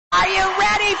Are you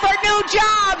ready for new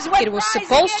jobs? It was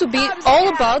supposed to be all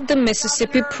about the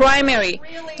Mississippi primary.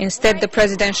 Instead, the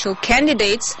presidential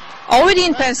candidates, already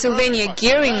in Pennsylvania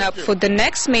gearing up for the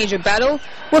next major battle,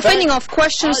 were fending off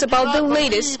questions about the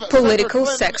latest political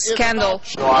sex scandal.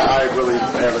 No, I really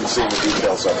haven't seen the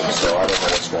details of it, so I don't know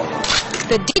what's going on.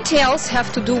 The details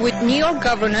have to do with New York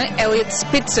Governor Eliot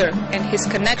Spitzer and his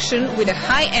connection with a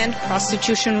high-end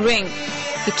prostitution ring.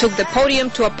 He took the podium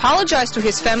to apologize to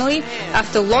his family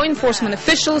after law enforcement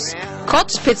officials caught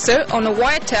Spitzer on a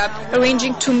wiretap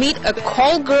arranging to meet a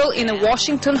call girl in a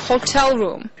Washington hotel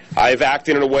room. I have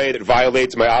acted in a way that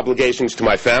violates my obligations to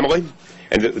my family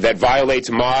and that violates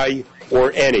my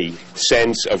or any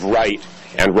sense of right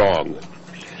and wrong.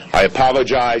 I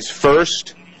apologize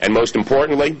first and most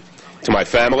importantly to my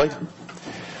family.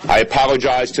 I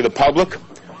apologize to the public,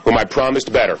 whom I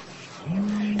promised better.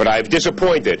 But I have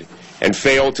disappointed and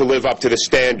failed to live up to the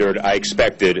standard I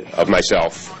expected of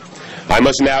myself. I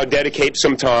must now dedicate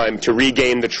some time to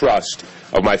regain the trust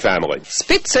of my family.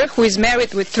 Spitzer, who is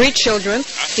married with 3 children,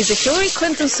 is a Hillary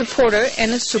Clinton supporter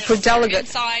and a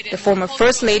superdelegate. The former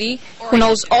First Lady, who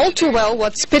knows all too well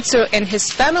what Spitzer and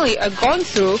his family are going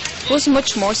through, was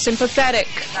much more sympathetic.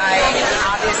 I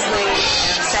obviously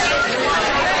send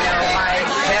my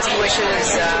best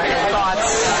wishes and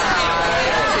thoughts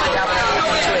to the governor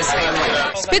and to his family.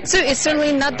 Spitzer is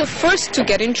certainly not the first to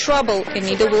get in trouble, and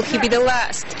neither will he be the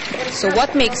last. So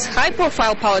what makes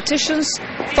high-profile politicians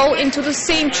fall into the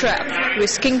same trap,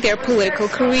 risking their political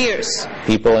careers?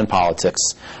 People in politics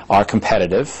are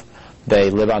competitive. They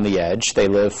live on the edge. They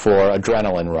live for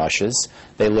adrenaline rushes.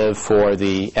 They live for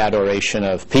the adoration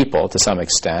of people to some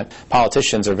extent.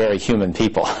 Politicians are very human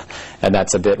people, and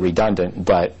that's a bit redundant,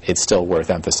 but it's still worth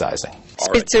emphasizing.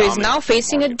 Spitzer is now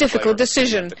facing a difficult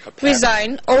decision: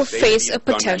 resign or face a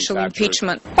potential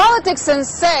impeachment. Politics and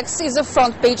sex is a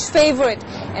front-page favorite,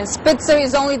 and Spitzer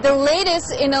is only the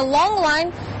latest in a long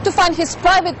line to find his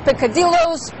private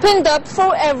peccadillos pinned up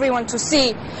for everyone to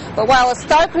see. But while a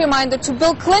stark reminder to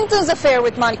Bill Clinton's affair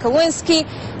with Monica Lewinsky,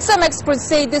 some experts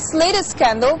say this latest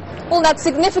scandal will not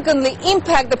significantly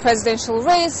impact the presidential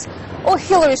race or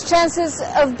Hillary's chances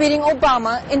of beating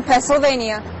Obama in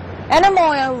Pennsylvania. Anna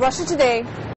Moya, Russia Today.